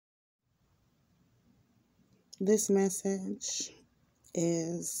This message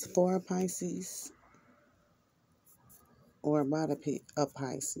is for a Pisces or about a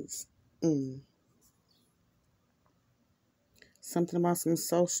Pisces. Something about some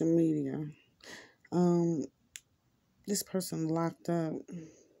social media. This person locked up.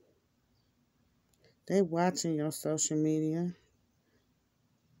 They watching your social media,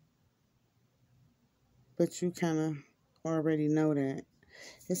 but you kind of already know that.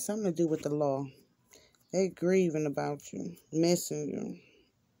 It's something to do with the law. They grieving about you, missing you,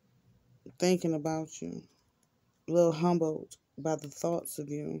 thinking about you, a little humbled by the thoughts of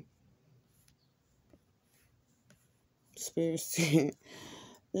you. Spirit said,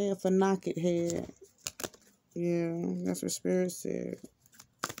 yeah, for knock it head. Yeah, that's what Spirit said.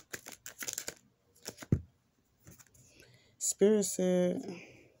 Spirit said,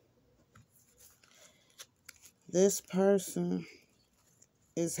 this person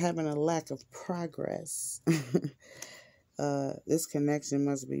is having a lack of progress. This connection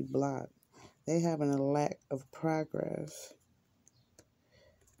must be blocked. They having a lack of progress.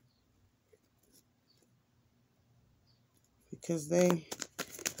 Because they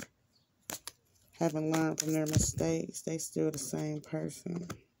haven't learned from their mistakes. They still the same person.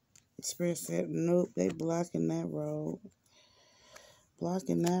 Spirit said, nope, they blocking that road.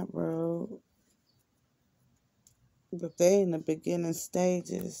 Blocking that road. But they in the beginning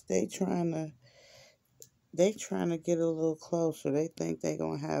stages. They trying to get a little closer. They think they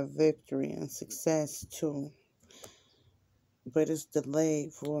gonna have victory and success too. But it's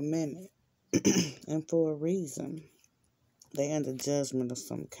delayed for a minute. And for a reason. They under judgment of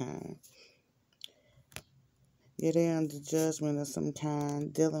some kind. Yeah, they under judgment of some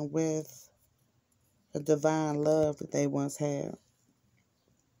kind, dealing with a divine love that they once had.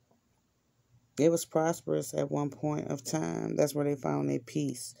 It was prosperous at one point of time. That's where they found their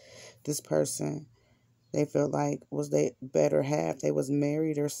peace. This person, they felt like was their better half. They was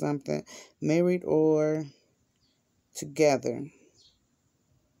married or something. Married or together.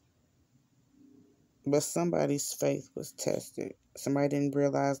 But somebody's faith was tested. Somebody didn't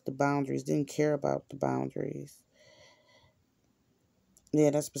realize the boundaries, didn't care about the boundaries. Yeah,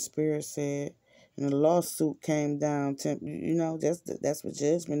 that's what Spirit said. And a lawsuit came down. That's what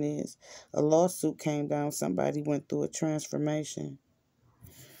judgment is. A lawsuit came down. Somebody went through a transformation.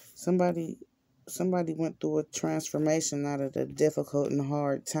 Somebody went through a transformation out of the difficult and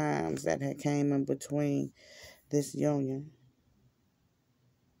hard times that had came in between this union.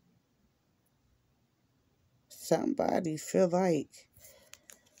 Somebody feel like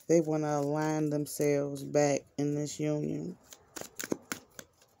they want to align themselves back in this union.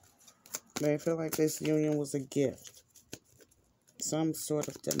 They feel like this union was a gift. Some sort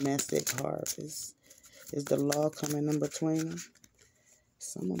of domestic harvest. Is the law coming in between them?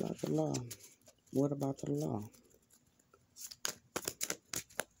 Something about the law. What about the law?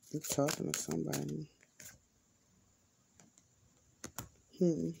 I'm talking to somebody.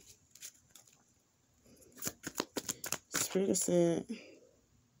 Spirit said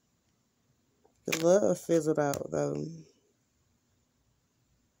the love fizzled out, though.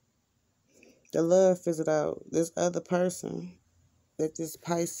 The love fizzled out. This other person that this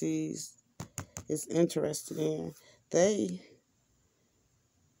Pisces is interested in, they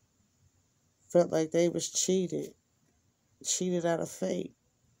felt like they was cheated. Cheated out of fate.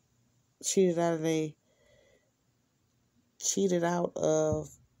 Cheated out of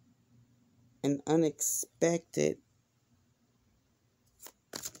an unexpected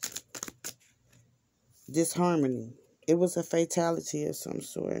disharmony. It was a fatality of some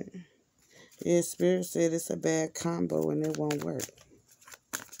sort. Yeah, Spirit said it's a bad combo and it won't work.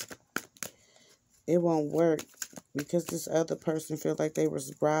 It won't work because this other person felt like they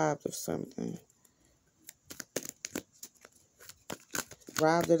was robbed of something.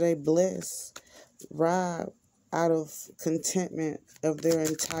 Robbed of their bliss. Robbed out of contentment of their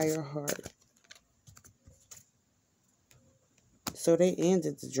entire heart. So they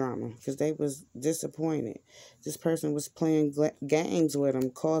ended the drama because they was disappointed. This person was playing games with them,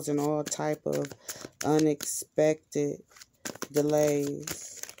 causing all type of unexpected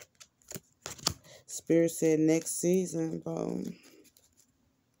delays. Spirit said next season, bro.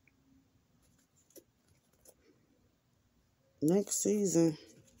 Next season,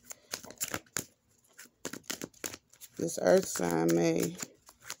 this earth sign may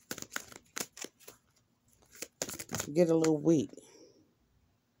get a little weak.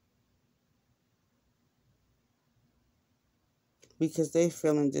 Because they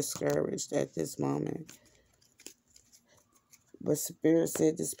feeling discouraged at this moment. But Spirit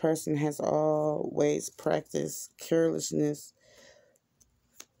said this person has always practiced carelessness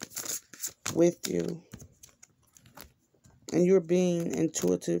with you. And you're being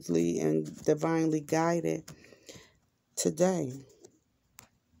intuitively and divinely guided today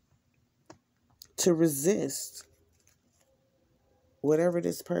to resist whatever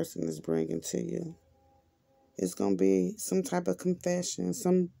this person is bringing to you. It's going to be some type of confession,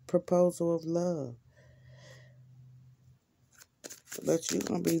 some proposal of love. But you're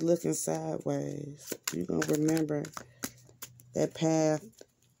going to be looking sideways. You're going to remember that path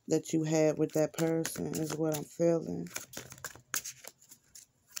that you had with that person is what I'm feeling.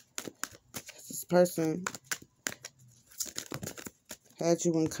 This person had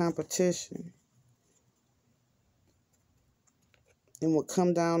you in competition and would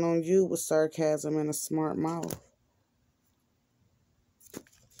come down on you with sarcasm and a smart mouth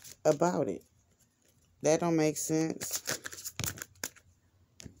about it. That don't make sense.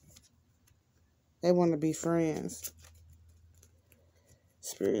 They want to be friends.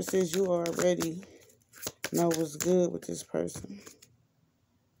 Spirit says you already know what's good with this person.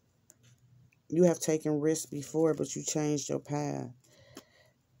 You have taken risks before, but you changed your path.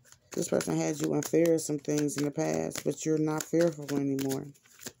 This person had you in fear of some things in the past, but you're not fearful anymore.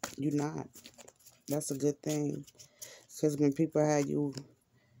 You're not. That's a good thing. Because when people had you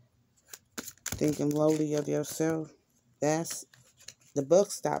thinking lowly of yourself, that's the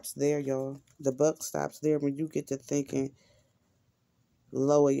buck stops there, y'all. The buck stops there when you get to thinking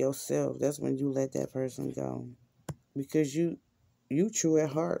low of yourself. That's when you let that person go. Because you true at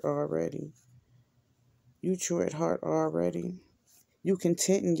heart already. You true at heart already. You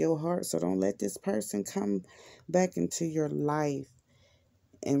content in your heart, so don't let this person come back into your life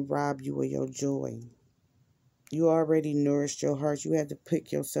and rob you of your joy. You already nourished your heart. You had to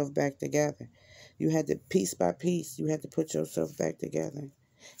pick yourself back together. You had to, piece by piece, you had to put yourself back together.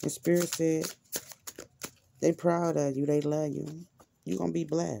 And Spirit said, they proud of you. They love you. You're going to be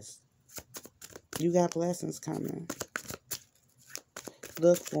blessed. You got blessings coming.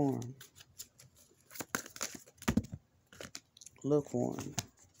 Look for them. Look for them.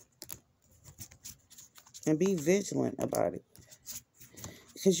 And be vigilant about it.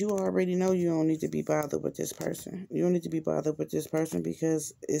 Because you already know you don't need to be bothered with this person. You don't need to be bothered with this person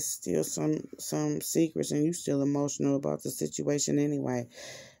because it's still some secrets and you still emotional about the situation anyway.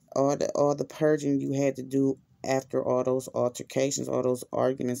 All the purging you had to do after all those altercations, all those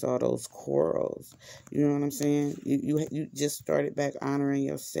arguments, all those quarrels. You know what I'm saying? You just started back honoring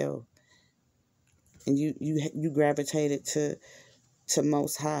yourself. And you gravitated to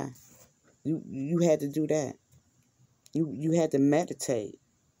Most High. You had to do that. You had to meditate.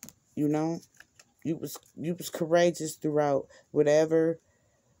 You know, you was courageous throughout whatever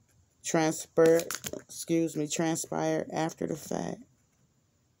transpired after the fact.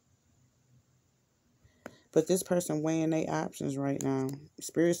 But this person weighing their options right now.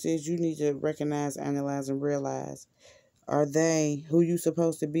 Spirit says you need to recognize, analyze, and realize: are they who you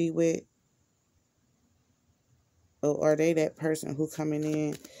supposed to be with, or are they that person who coming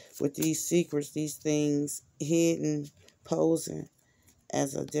in with these secrets, these things hidden, posing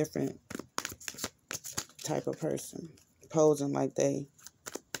as a different type of person, posing like they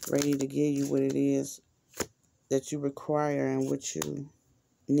ready to give you what it is that you require and what you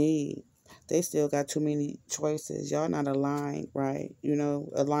need. They still got too many choices. Y'all not aligned, right? You know,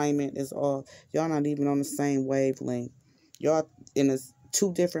 alignment is all. Y'all not even on the same wavelength. Y'all in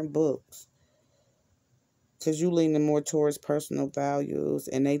two different books. Because you leaning more towards personal values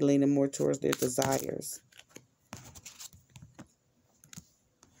and they leaning more towards their desires.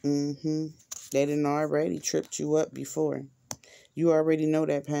 They done already tripped you up before. You already know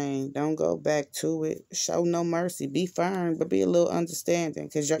that pain. Don't go back to it. Show no mercy. Be firm, but be a little understanding.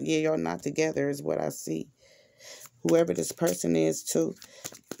 Because, y'all not together is what I see. Whoever this person is, too.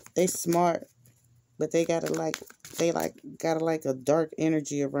 They smart, but they got a dark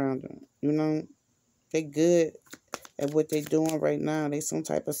energy around them. You know? They good at what they doing right now. They some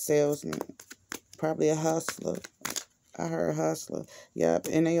type of salesman. Probably a hustler. I heard hustler. Yep,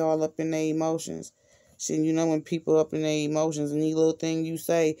 and they all up in their emotions. See, you know when people up in their emotions and any little thing you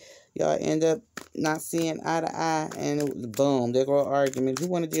say, y'all end up not seeing eye to eye and boom, there go an argument. Who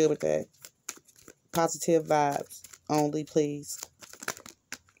want to deal with that? Positive vibes only, please.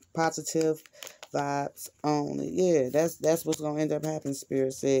 Positive vibes only. Yeah, that's what's going to end up happening,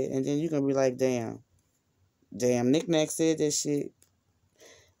 Spirit said. And then you're going to be like, damn, Nick Nack said that shit.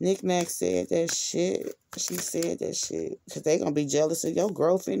 Nick Nack said that shit. She said that shit. Because they going to be jealous of your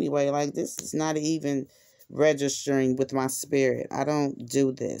growth anyway. Like, this is not even registering with my spirit. I don't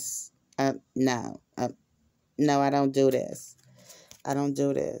do this. No, I don't do this. I don't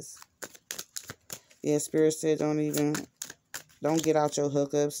do this. Yeah, Spirit said don't even Don't get out your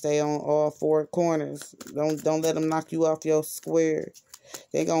hookup. Stay on all four corners. Don't let them knock you off your square.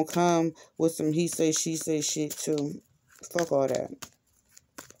 They gonna come with some he say, she say shit too. Fuck all that.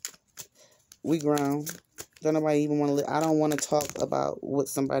 We grown. Don't nobody even want to. I don't want to talk about what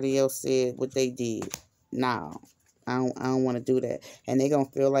somebody else said, what they did. No, I don't want to do that. And they gonna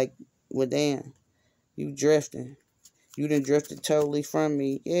feel like, well, damn, you drifting. You done drifted totally from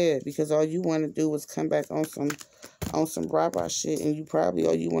me. Yeah, because all you want to do is come back on some rah-rah shit, and you probably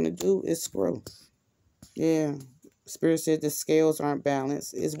all you want to do is screw. Yeah. Spirit said the scales aren't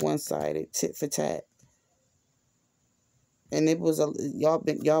balanced. It's one-sided, tit for tat. And it was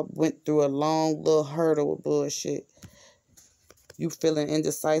y'all went through a long little hurdle of bullshit. You feeling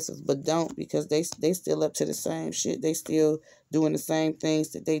indecisive, but don't, because they still up to the same shit. They still doing the same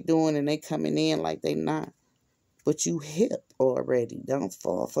things that they doing, and they coming in like they not. But you hip already. Don't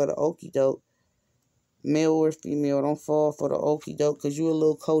fall for the okie doke. Male or female, don't fall for the okie doke, because you a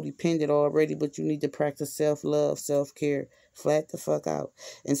little codependent already, but you need to practice self-love, self-care. Flat the fuck out.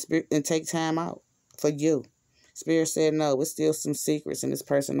 And take time out for you. Spirit said no. It's still some secrets, and this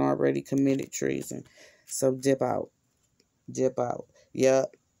person already committed treason. So dip out. Dip out.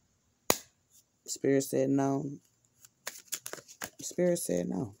 Yup. Spirit said no. Spirit said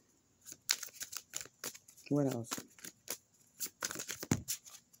no. What else?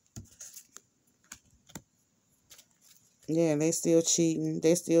 Yeah, they still cheating.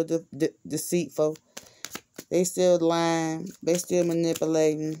 They still deceitful. They still lying. They still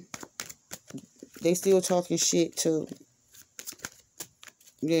manipulating. They still talking shit too.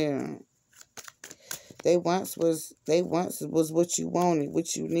 Yeah. They once was what you wanted,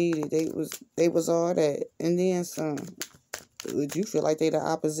 what you needed. They was all that. And then some. Would you feel like they the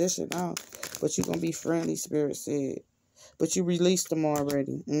opposition? No. But you gonna be friendly, Spirit said. But you released them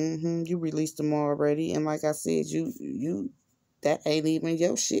already. You released them already. And like I said, you that ain't even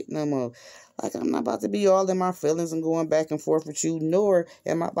your shit no more. Like, I'm not about to be all in my feelings and going back and forth with you, nor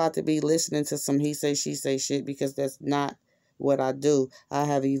am I about to be listening to some he say, she say shit, because that's not what I do. I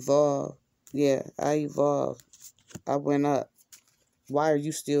have evolved. Yeah, I evolved. I went up. Why are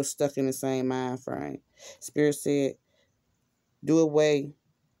you still stuck in the same mind frame? Spirit said, do away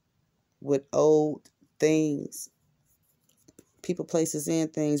with old things. People, places,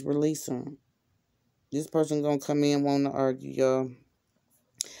 and things, release them. This person gonna come in wanting to argue, y'all.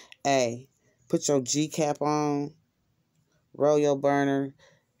 Hey, put your G cap on, roll your burner,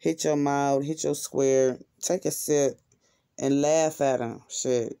 hit your mouth, hit your square, take a sip, and laugh at them.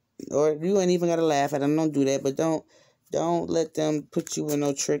 Shit. Or you ain't even gotta laugh at them. Don't do that, but don't let them put you in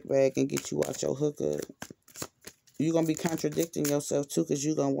no trick bag and get you out your hookup. You're gonna be contradicting yourself too, because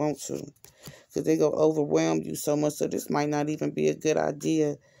you're gonna want to. Because they gonna overwhelm you so much, so this might not even be a good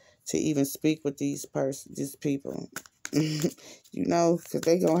idea to even speak with these people. You know, because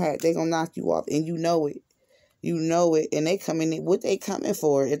they gonna knock you off, and you know it. You know it, and they coming in. What they coming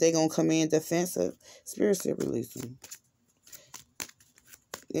for? If they gonna come in defensive, Spirit said release them.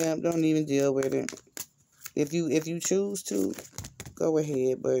 Yeah, don't even deal with it. If you choose to, go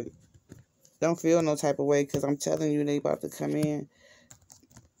ahead, but don't feel no type of way, because I'm telling you, they about to come in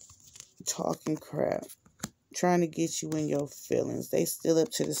talking crap, trying to get you in your feelings. They still up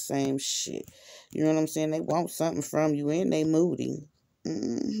to the same shit. You know what I'm saying? They want something from you, and they moody.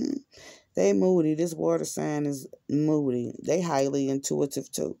 They moody. This water sign is moody. They highly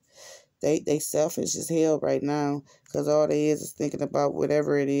intuitive too. They selfish as hell right now, because all they is thinking about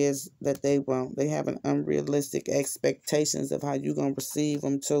whatever it is that they want. They having unrealistic expectations of how you gonna receive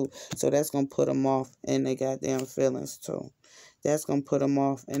them too. So that's gonna put them off in their goddamn feelings too. That's gonna put them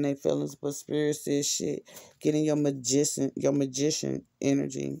off in their feelings. But Spirit says shit. Getting your magician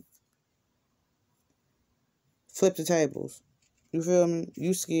energy. Flip the tables. You feel me?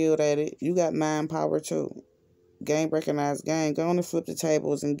 You skilled at it. You got mind power too. Game recognized game. Go on and flip the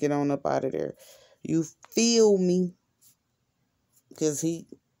tables and get on up out of there. You feel me? Because he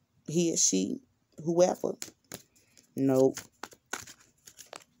or she, whoever. Nope.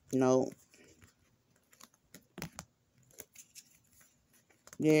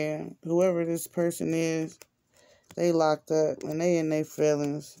 Yeah, whoever this person is, they locked up and they in their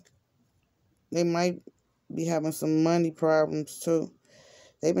feelings. They might be having some money problems too.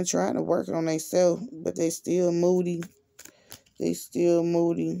 They've been trying to work on themselves, but they still moody. They still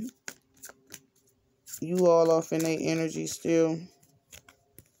moody. You all off in their energy still.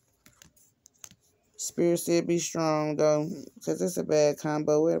 Spirit said be strong though, because it's a bad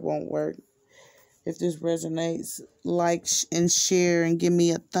combo. It won't work. If this resonates, like and share and give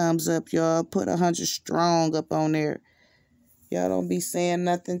me a thumbs up, y'all. Put 100 strong up on there. Y'all don't be saying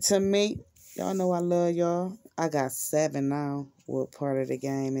nothing to me. Y'all know I love y'all. I got 7 now. What part of the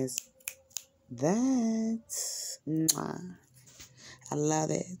game is that? Mwah. I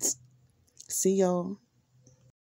love it. See y'all.